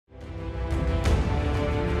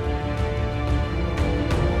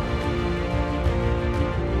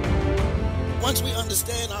Once we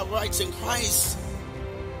understand our rights in Christ,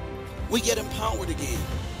 we get empowered again.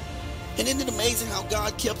 And isn't it amazing how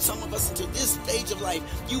God kept some of us until this stage of life?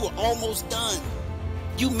 You were almost done.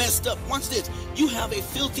 You messed up. Watch this. You have a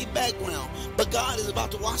filthy background, but God is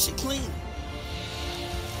about to wash it clean.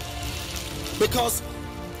 Because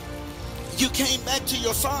you came back to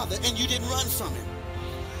your Father and you didn't run from Him.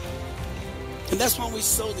 And that's why we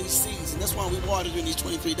sow these seeds, and that's why we water during these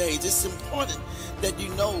 23 days. It's important that you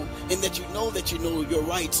know, and that you know your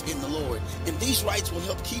rights in the Lord. And these rights will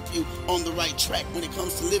help keep you on the right track when it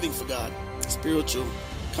comes to living for God. Spiritual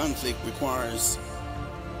conflict requires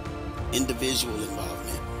individual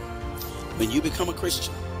involvement. When you become a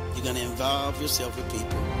Christian, you're going to involve yourself with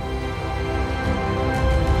people